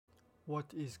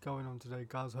What is going on today,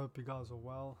 guys? Hope you guys are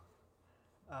well.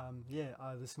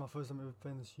 This is my first time ever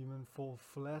playing this human for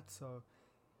flat, so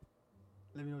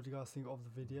let me know what you guys think of the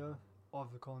video,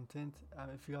 of the content,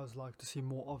 if you guys like to see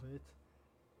more of it,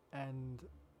 and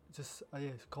just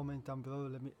comment down below.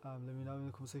 Let me know in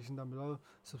the comment section down below.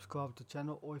 Subscribe to the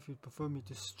channel, or if you prefer me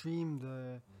to stream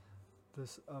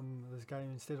this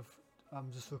game instead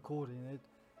of just recording it,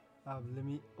 let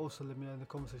me know in the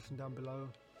comment section down below.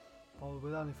 But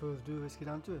without any further ado, let's get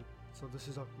down to it. So this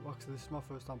is this is my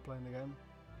first time playing the game.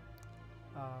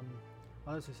 I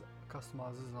know this is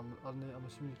customizers, and I'm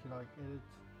assuming you can like edit.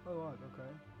 Oh right,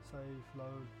 okay. Save,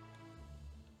 load,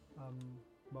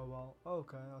 mobile. Oh,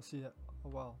 okay, I see it. Oh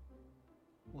wow,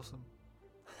 awesome.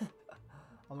 I'm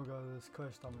gonna go to this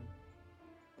crash dummy.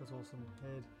 That's awesome.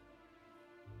 Head.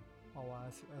 Oh wow,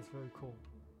 that's very cool.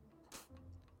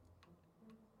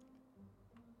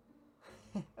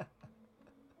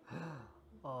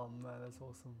 Oh man, that's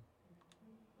awesome.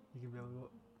 You can be able to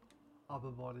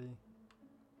upper body.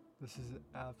 This is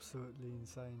absolutely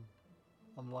insane.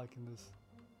 I'm liking this.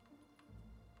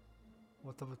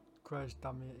 What type of crash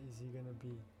dummy is he gonna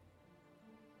be?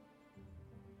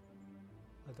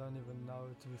 I don't even know,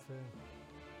 to be fair.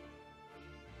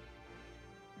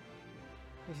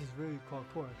 This is really quite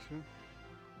cool actually.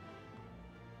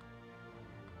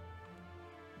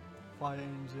 Fire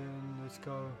engine, let's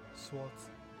go. SWAT.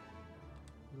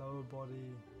 Lower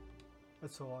body,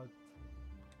 that's alright.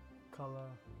 Color,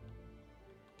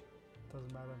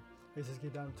 doesn't matter. Let's just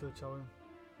get down to it, shall we?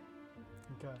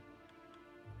 Okay.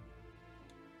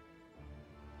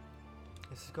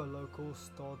 Let's just go local,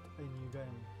 start a new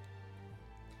game.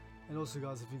 And also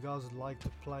guys, if you guys would like to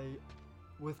play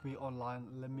with me online,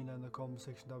 let me know in the comment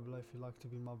section down below if you'd like to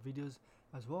be in my videos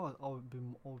as well. I'll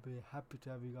be happy to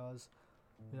have you guys.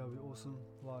 You know, it'd be awesome.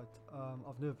 Right,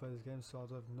 I've never played this game, so I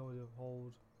have no idea.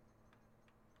 Hold.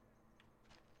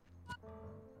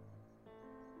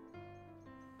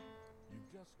 You've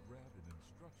just grabbed an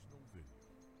instructional video.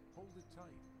 Hold it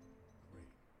tight.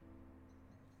 Great.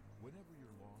 Whenever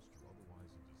you're lost or otherwise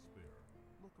in despair,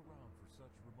 look around for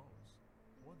such remotes.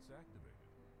 Once activated,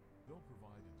 they'll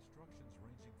provide instructions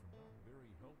ranging from not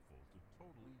very helpful to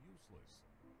totally useless.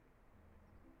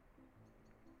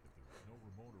 If there's no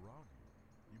remote around you,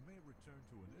 you may return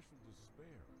to initial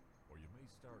despair, or you may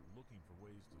start looking for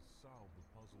ways to solve the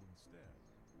puzzle instead.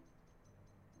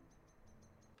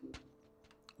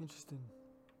 Interesting.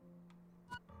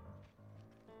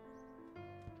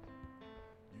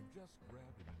 You've just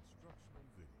grabbed an instructional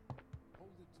video.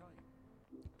 Hold it tight.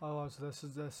 Oh, so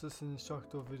that's just an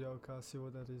instructor video. Okay, I see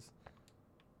what that is.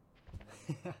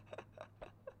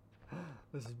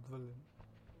 This is brilliant.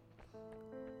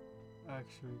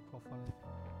 Actually, quite funny.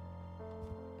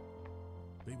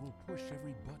 They will push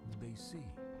every button they see.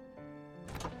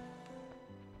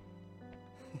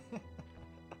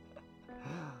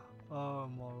 Oh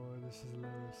my word, this is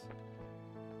hilarious.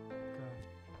 Okay.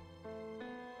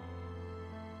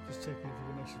 Just checking if you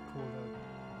can actually pull that.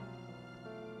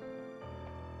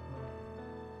 No.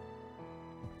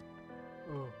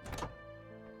 Oh.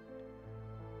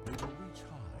 They will reach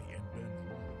high and bend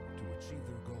low to achieve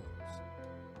their goals.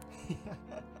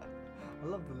 I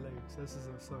love the legs, this is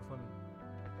so funny.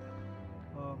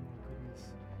 Oh my goodness.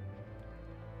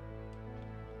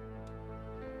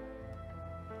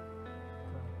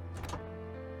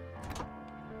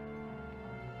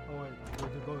 Oh wait, they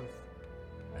do both.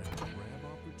 And grab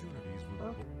opportunities with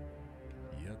Oh.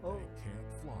 Yet Oh. they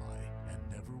can't fly and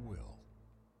never will.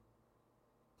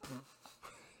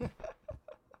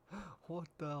 What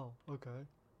the hell? Okay.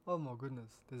 Oh my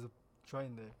goodness, there's a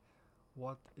train there.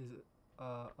 What is it?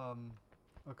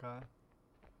 Okay.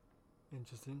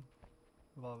 Interesting.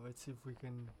 Well, let's see if we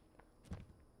can...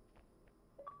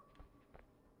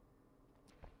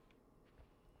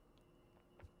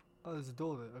 Oh, there's a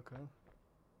door there, okay.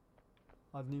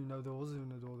 I didn't even know there was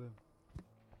even a door there.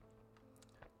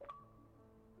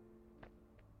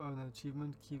 Oh, an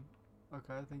achievement, keep...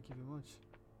 Okay, thank you very much.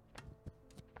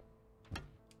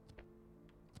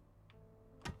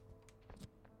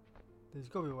 There's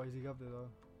gotta be ways to get up there though.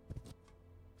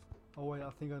 Oh wait, I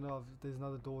think I know, there's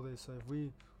another door there, so if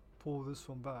we pull this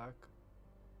one back,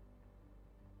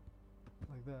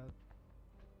 like that,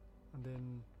 and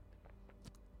then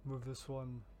move this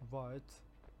one right,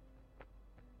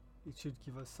 it should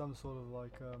give us some sort of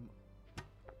like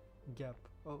gap.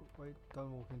 Oh wait,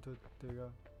 don't walk into it, there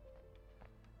you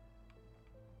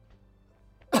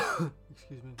go.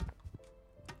 Excuse me.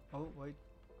 Oh wait.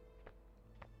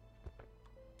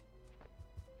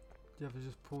 Do you have to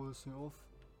just pull this thing off?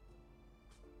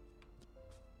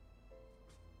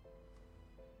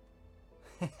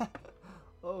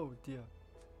 Oh dear.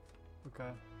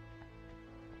 Okay.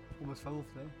 Almost fell off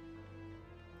there.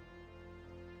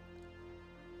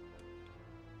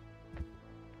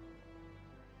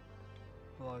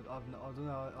 Well, I don't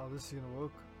know how this is gonna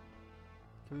work.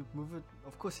 Can we move it?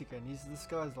 Of course he can. This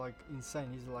guy's like insane.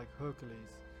 He's like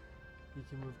Hercules. He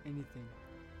can move anything.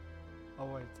 Oh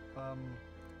wait.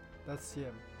 That's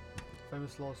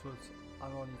famous last words. I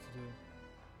know what I need to do.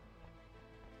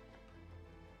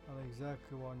 I know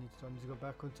exactly what I need to do. I need to go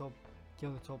back on top, get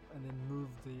on the top, and then move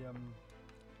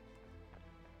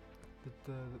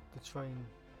the train.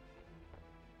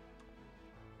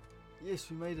 Yes,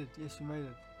 we made it. Yes, we made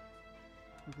it.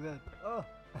 Look at that. Oh.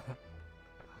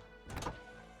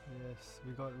 Yes,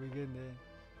 we're getting there.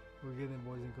 We're getting there,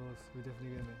 boys and girls. We're definitely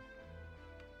getting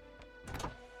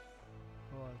there.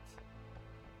 Alright.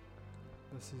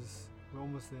 We're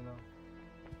almost there now.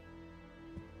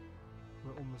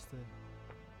 We're almost there.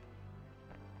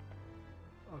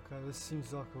 Okay, this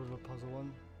seems like a bit of a puzzle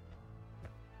one.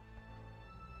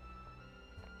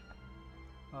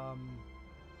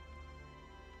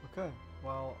 Okay,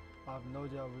 well, I have no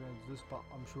idea how we're going to do this, but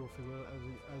I'm sure we'll figure it out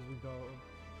as we go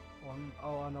on.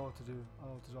 Oh, I know what to do. I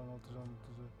know what to do.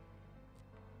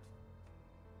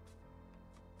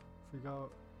 If we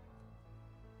go,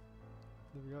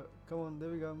 there we go. Come on, there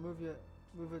we go. Move it.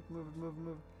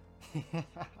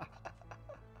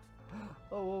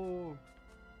 Oh, whoa.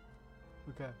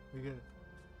 Okay, we get it.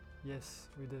 Yes,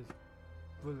 we did.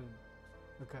 Brilliant.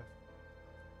 Okay.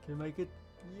 Can we make it?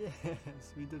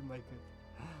 Yes, we did make it.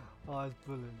 Oh, it's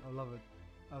brilliant. I love it.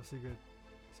 Absolutely good.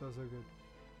 So good.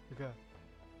 Okay.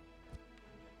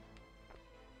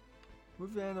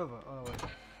 Move your hand over. Oh, no, wait.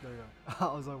 There we go.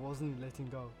 I was like, wasn't even letting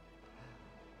go.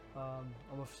 I'm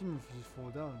assuming if you just fall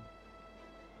down.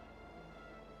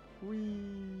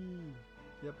 Whee!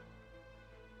 Yep.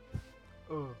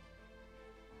 Oh.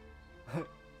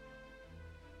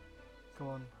 Come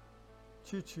on.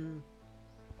 Choo choo.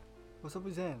 What's up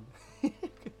with his hand?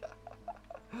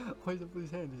 What's up with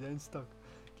his hand? His hand's stuck.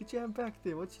 Get your hand back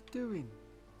there. What you doing?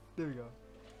 There we go.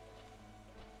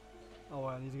 Oh,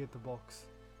 I need to get the box.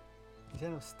 His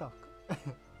hand was stuck. There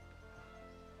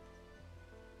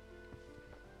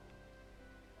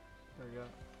we go.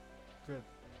 Good.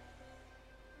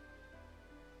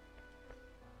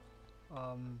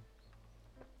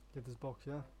 Get this box,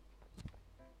 yeah?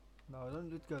 No,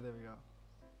 don't let go. There we go.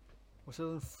 Well, she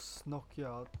doesn't knock you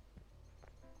out.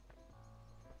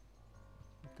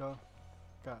 Go.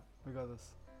 Okay, we got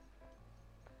this.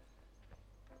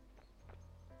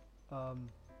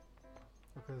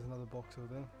 Okay, there's another box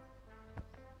over there.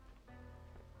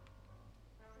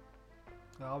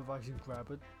 Now I'll actually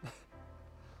grab it.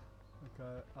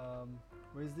 Okay,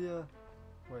 where's the,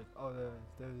 wait, oh there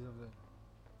it is over there.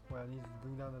 Wait, I need to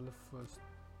bring down the lift first.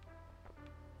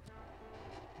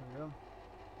 There we go.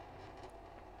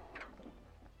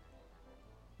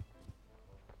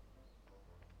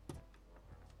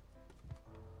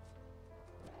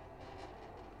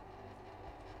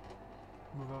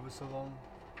 Move over so long.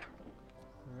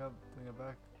 Bring it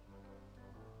back.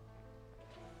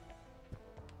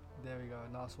 There we go,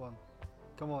 nice one.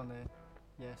 Come on there.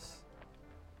 Yes.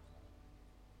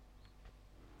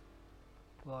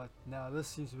 Right, now this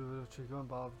seems to be a bit of a tricky one,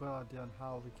 but I've got an idea on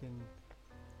how we can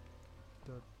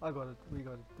do it. I got it, we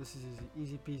got it. This is easy.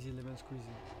 Easy peasy lemon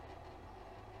squeezy.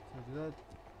 So do that.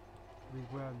 We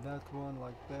grab that one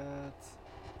like that.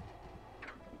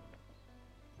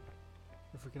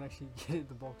 If we can actually get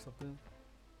the box up there.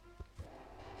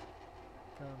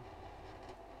 Okay.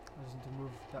 I just need to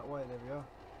move that way, there we go.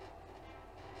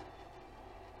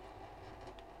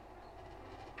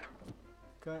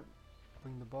 Okay,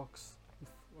 bring the box.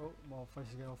 Oh, my face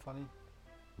is getting all funny.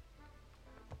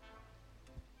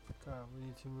 Okay, we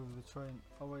need to move the train.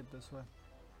 Oh wait, this way.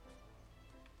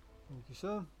 Thank you,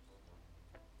 sir.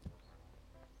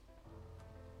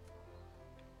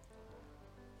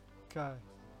 Okay,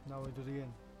 now we do it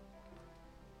again.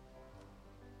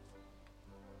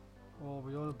 Oh,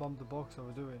 we don't want to bump the box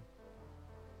over, do we?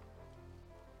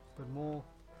 But more.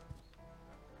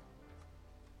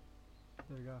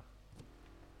 There we go.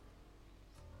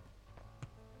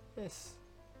 Yes.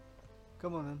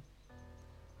 Come on then.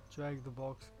 Drag the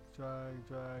box. Drag.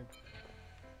 There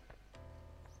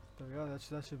we go.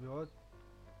 That should be alright.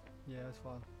 Yeah, that's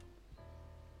fine.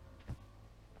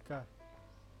 Okay.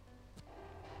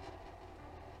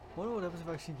 Wonder what happens if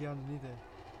I actually get underneath there.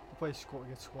 I'll probably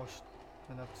get squashed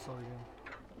and have to start again.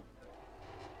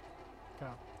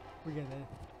 Okay. We get there.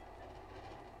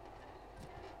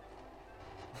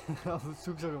 It looks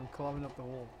like I'm climbing up the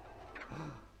wall.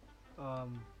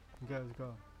 Okay, let's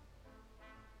go.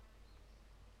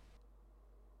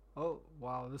 Oh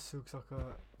wow, this looks like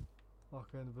a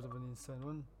bit of an insane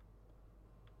one.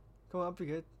 Come on, up you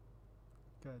get.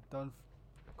 Okay, done.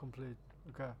 Complete.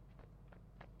 Okay,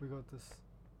 we got this.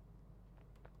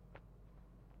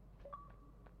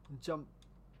 Jump.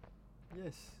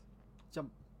 Yes.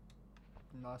 Jump.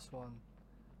 Nice one.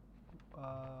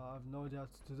 I have no idea how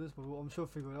to do this, but I'm sure we'll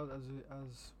figure it out as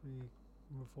we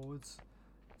move forwards.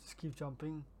 Just keep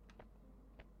jumping.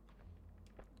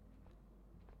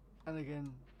 And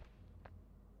again.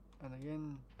 And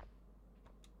again.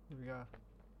 Here we go.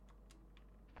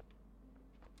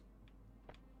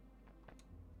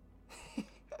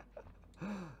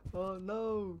 Oh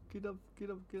no! Get up, get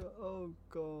up, get up. Oh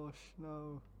gosh,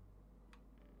 no.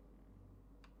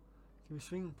 Can we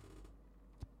swing?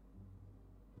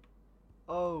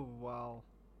 Oh wow.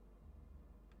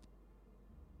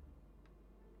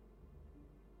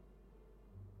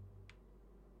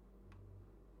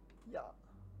 Yeah.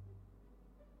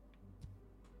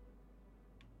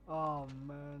 Oh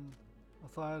man. I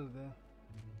thought I had it there.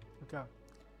 Okay.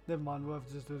 Never mind, we'll have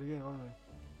to just do it again, won't we?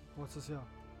 What's this here?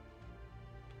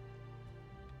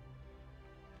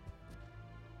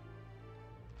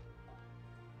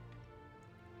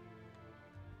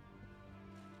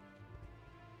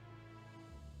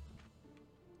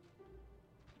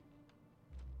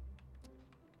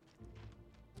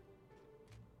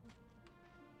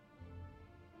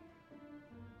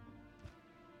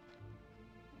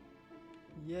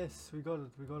 Yes, we got it.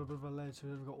 We got a bit of a ledge, so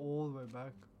we have to go all the way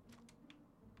back.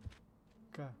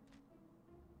 Okay.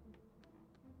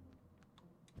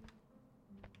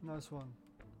 Nice one.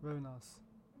 Very nice.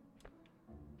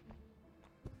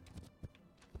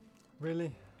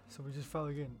 Really? So we just fell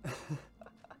again.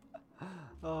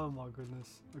 Oh my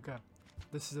goodness. Okay.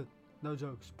 This is it. No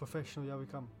jokes. Professional, yeah we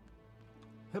come.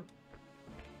 Hip.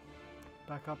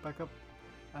 Back up.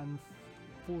 And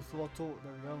full throttle.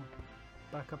 There we go.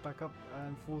 Back up,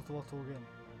 and full throttle again.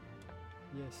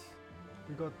 Yes.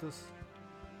 We got this.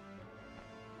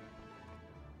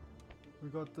 We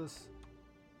got this.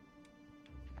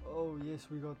 Oh yes,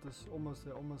 we got this. Almost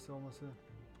there. Almost.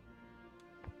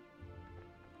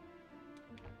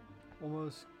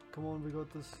 Come on, we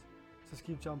got this. Just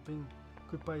keep jumping.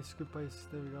 Good pace.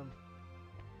 There we go.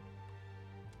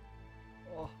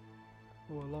 Oh,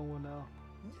 a long one now.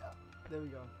 Yeah, there we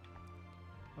go.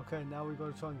 Okay, now we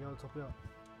gotta try and get on top here.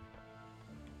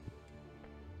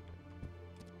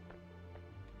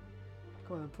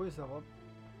 Come on, pull yourself up.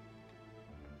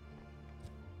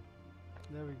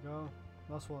 There we go.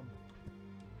 Last one.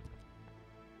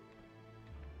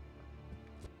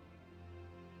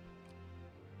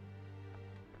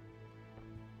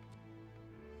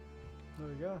 There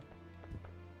we go.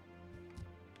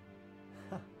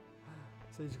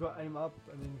 So you just got to aim up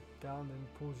and then down, then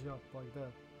pulls you up like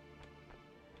that.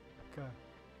 Okay.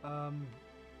 I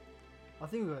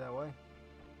think we go that way.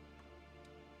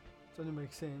 It only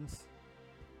makes sense.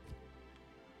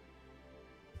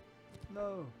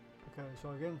 No. Okay, let's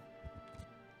try again.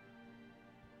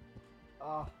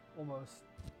 Ah, almost.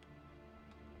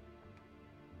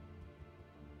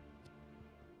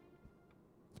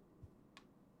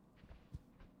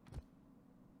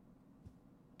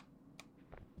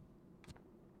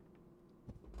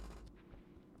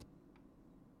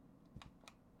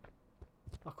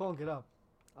 I can't get up.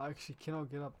 I actually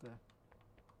cannot get up there.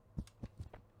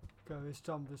 Okay, let's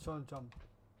jump. Let's try and jump.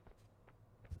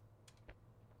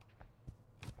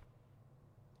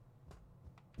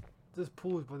 Just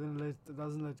pulls, but then it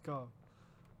doesn't let go.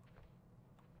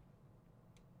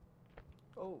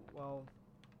 Oh wow.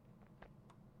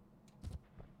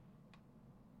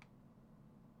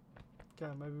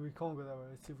 Okay, maybe we can't go that way.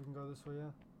 Let's see if we can go this way.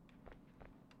 Yeah.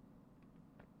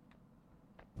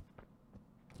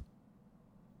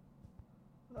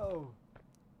 No.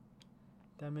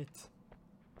 Damn it.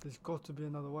 There's got to be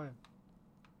another way.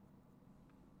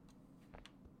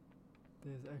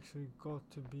 There's actually got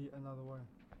to be another way.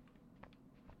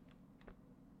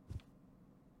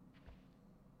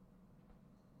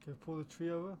 Can we pull the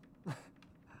tree over?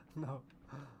 No.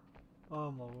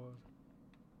 Oh my word.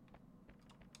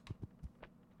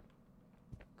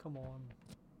 Come on.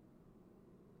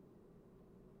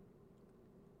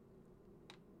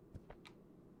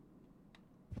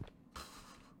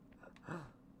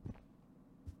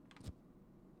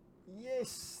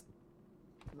 Yes!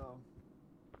 No.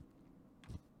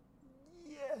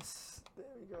 Yes! There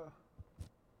we go.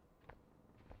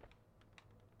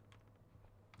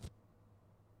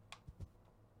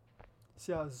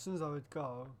 See how as soon as I let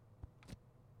go, it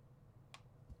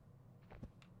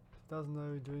doesn't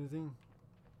really do anything.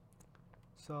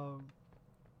 So,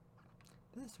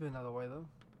 there has to be another way though.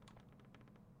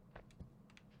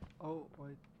 Oh,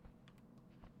 wait.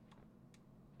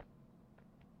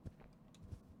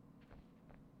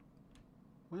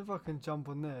 What if I can jump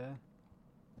on there?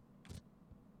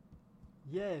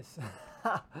 Yes!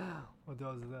 What are the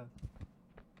odds of that?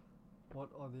 What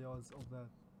are the odds of that?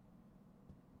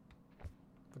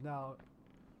 But now,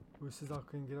 who says I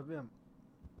can get up here?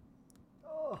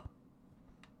 Oh!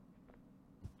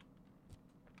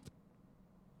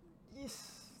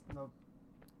 Yes! No.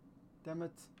 Damn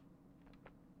it.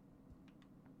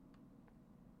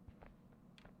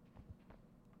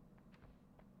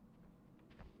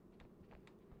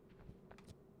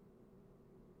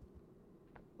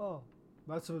 Oh,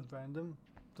 that's a bit random.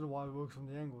 Don't know why it works from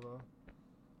the angle though.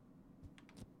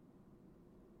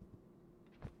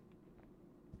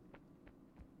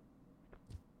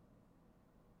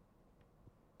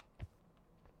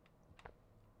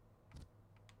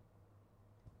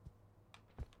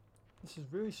 This is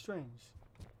very strange.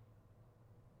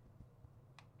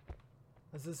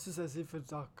 It's just as if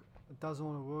it's like it doesn't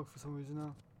want to work for some reason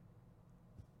now.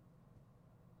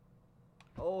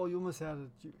 Oh, you almost had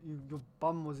it. Your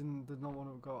bum did not want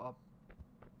to go up.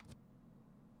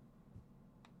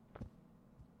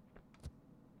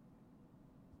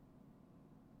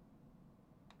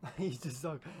 He's just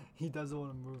like, he doesn't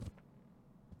want to move.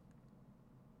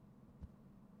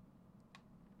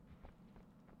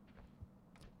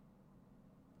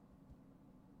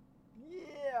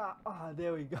 Yeah! Ah,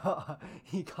 there we go.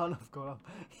 He kind of got up.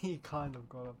 He kind of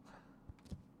got up.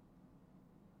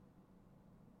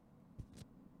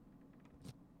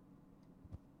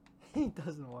 He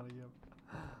doesn't want to get up.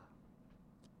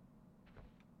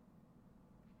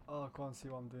 Oh, I can't see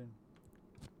what I'm doing.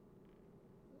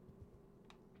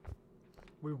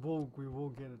 We will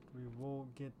get it. We will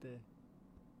get there.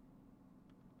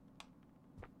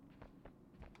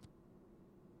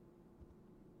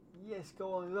 Yes,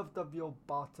 go on, lift up your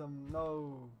bottom.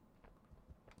 No.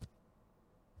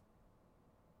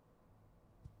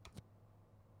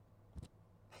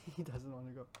 He doesn't want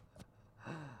to go.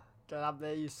 Get up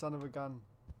there, you son of a gun.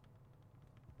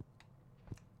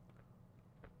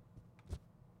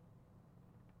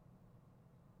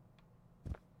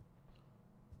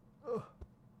 Ugh.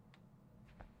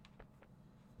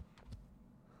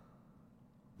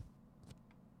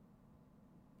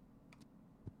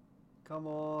 Come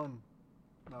on.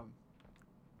 No.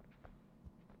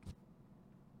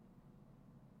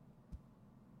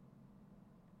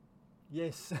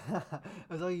 Yes.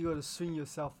 It's like you gotta swing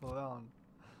yourself around.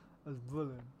 That's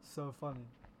brilliant. So funny.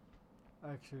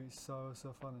 Actually, so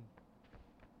funny.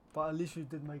 But at least we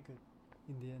did make it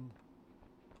in the end.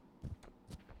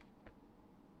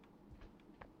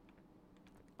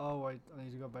 Oh wait, I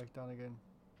need to go back down again.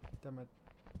 Damn it.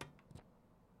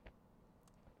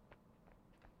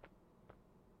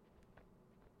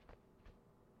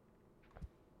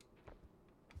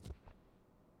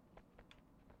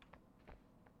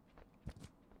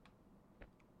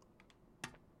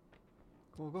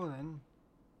 Go on then.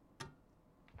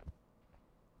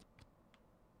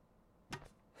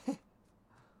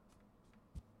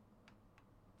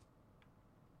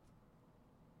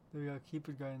 There we go, keep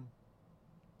it going.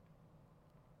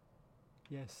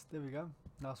 Yes, there we go.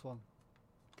 Nice one.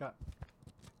 Go.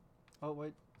 Oh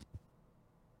wait.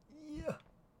 Yeah.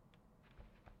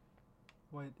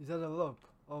 Wait, is that a rope?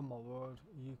 Oh my word,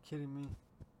 are you kidding me?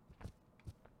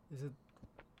 Is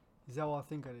that what I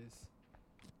think it is?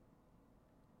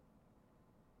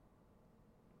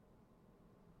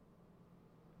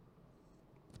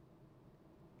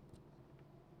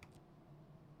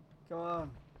 Come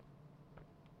on.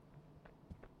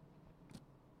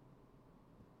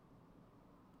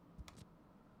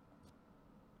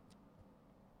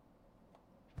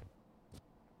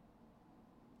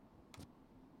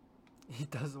 He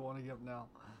doesn't want to get up now.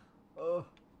 Oh.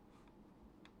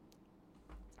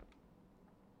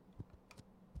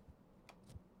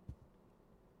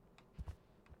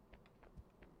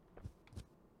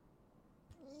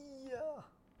 Yeah.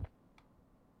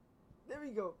 There we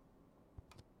go.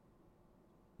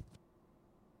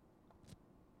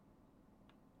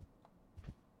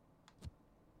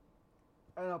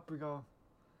 And up we go.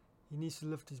 He needs to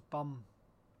lift his bum.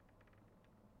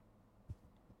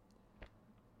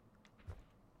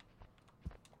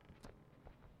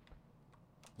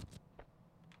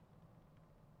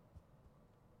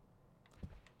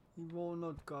 He will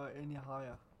not go any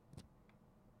higher.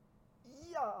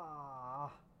 Yeah.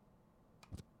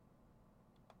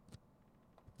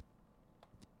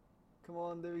 Come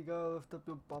on, there we go. Lift up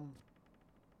your bum.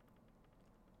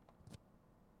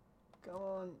 Come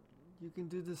on, you can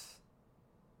do this.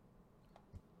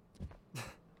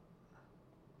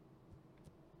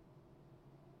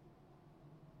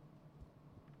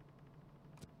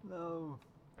 No.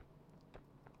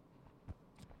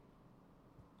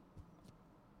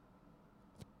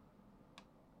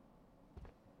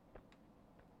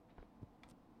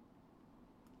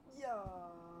 Yeah.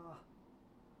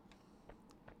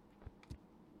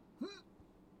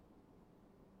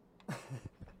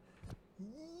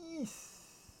 Yes.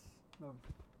 No.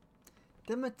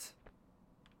 Damn it.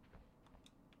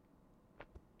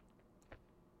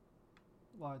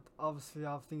 Right. Obviously,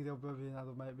 I think there'll be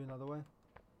another, maybe another way.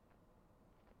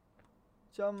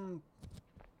 Jump.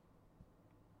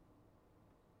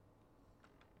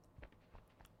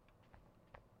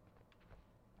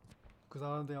 Because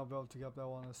I don't think I'll be able to get up that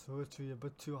one. It's literally a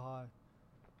bit too high.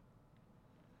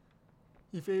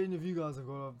 If any of you guys have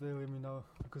got up there, let me know.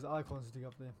 Because I can't stick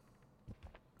up there.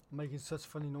 I'm making such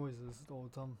funny noises all the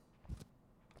time.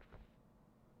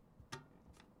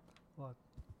 Right.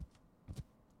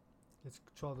 Let's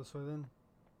try this way then.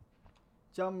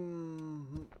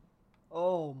 Jump!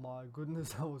 Oh my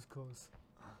goodness, that was close.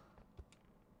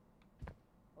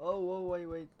 Oh,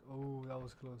 wait. Oh, that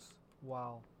was close.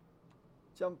 Wow.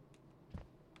 Jump!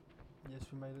 Yes,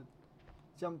 we made it.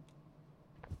 Jump!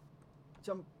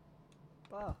 Jump!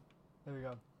 Ah! There we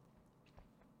go.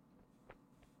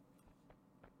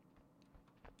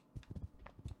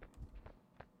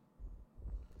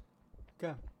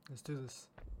 Okay, let's do this.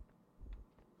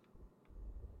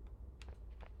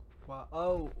 Wow.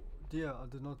 Oh dear, I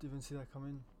did not even see that come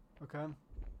in. Okay.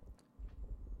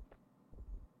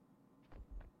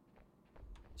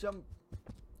 Jump!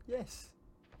 Yes!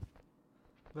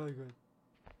 Very good.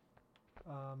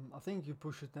 I think you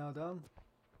push it now down.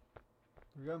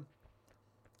 There we go.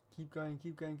 Keep going.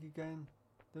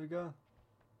 There we go.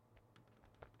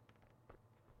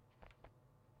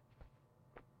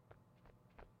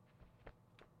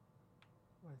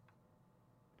 Wait.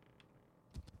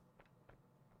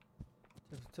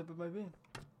 Do you have to tip it maybe?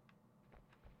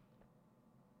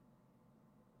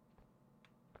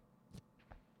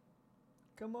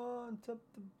 Come on, tip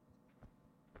the...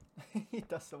 He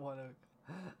doesn't want to.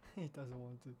 He doesn't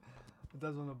want to. He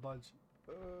doesn't want to budge.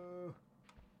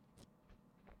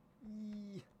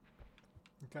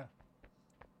 Okay.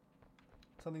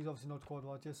 Something's obviously not quite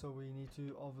right yet, so we need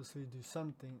to obviously do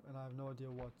something, and I have no idea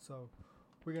what. So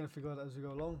we're going to figure out as we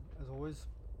go along, as always.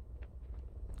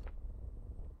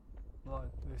 Right,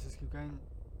 let's just keep going.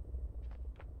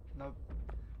 Nope.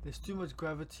 There's too much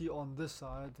gravity on this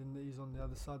side than there is on the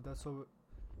other side. That's why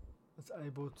it's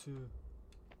able to,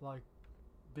 like,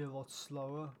 be a lot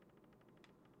slower.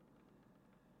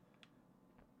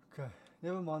 Okay,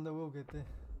 never mind, I will get there.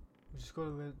 We just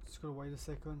gotta wait a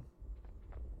second.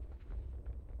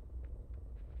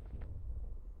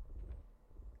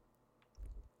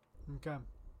 Okay.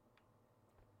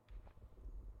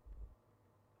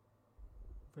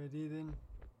 Ready then?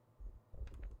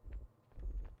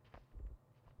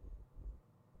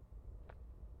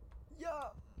 Yeah!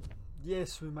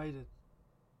 Yes, we made it.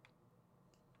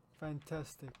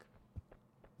 Fantastic.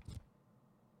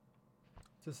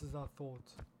 Just as I thought.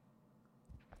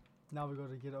 Now we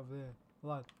gotta get over there.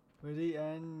 Right, ready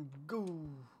and go!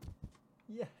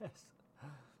 Yes!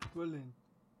 Brilliant.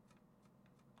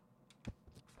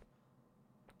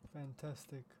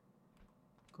 Fantastic.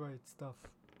 Great stuff.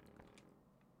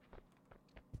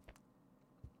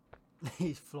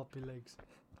 These floppy legs.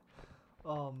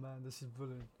 Oh man, this is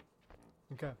brilliant.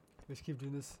 Okay, let's keep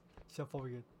doing this. See how far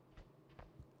we get.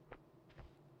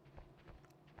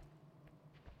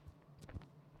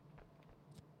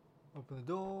 Open the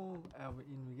door, and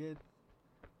in we get.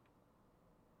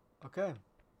 Okay,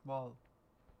 well,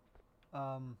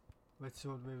 let's see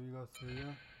what way we go through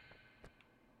here.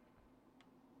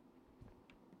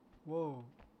 Whoa.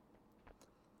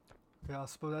 Okay, I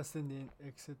suppose that's in the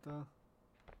exit though.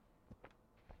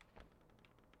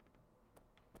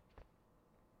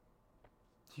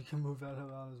 You can move that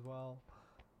around as well.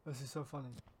 This is so funny.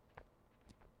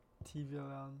 TV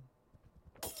around.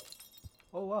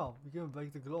 Oh wow, we can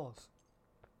break the glass.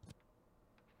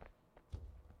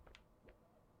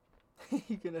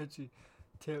 You can actually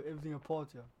tear everything apart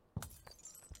here.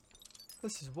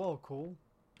 This is well cool.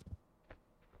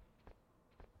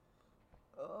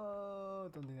 I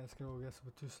don't think that's gonna work. That's a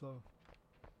bit too slow.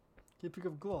 Can you pick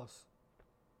up glass?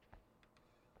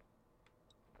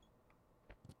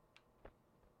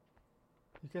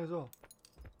 You can as well.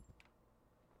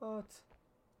 What?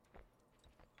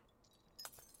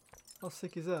 How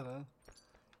sick is that,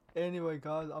 eh? Anyway,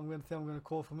 guys, I'm gonna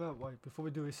call from out. Wait, before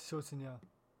we do this, shorts in here.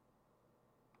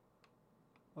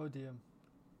 Oh dear.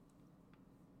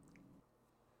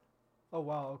 Oh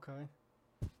wow. Okay.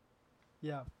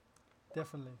 Yeah,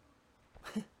 definitely.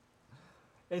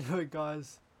 Anyway,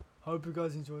 guys, Hope you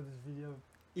guys enjoyed this video.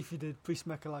 If you did, please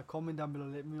smack a like, comment down below,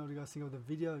 let me know what you guys think of the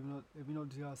video, let me know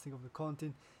what you guys think of the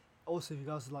content. Also, if you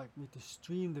guys would like me to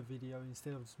stream the video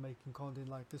instead of just making content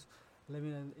like this, let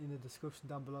me know in the description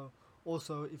down below.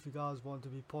 Also, if you guys want to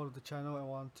be part of the channel and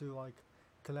want to like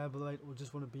collaborate or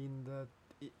just want to be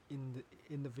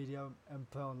in the video and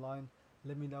play online,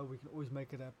 let me know. We can always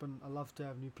make it happen. I love to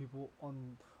have new people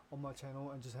on my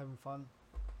channel and just having fun.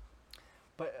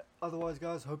 But otherwise,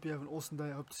 guys, hope you have an awesome day.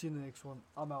 I hope to see you in the next one.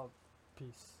 I'm out.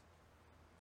 Peace.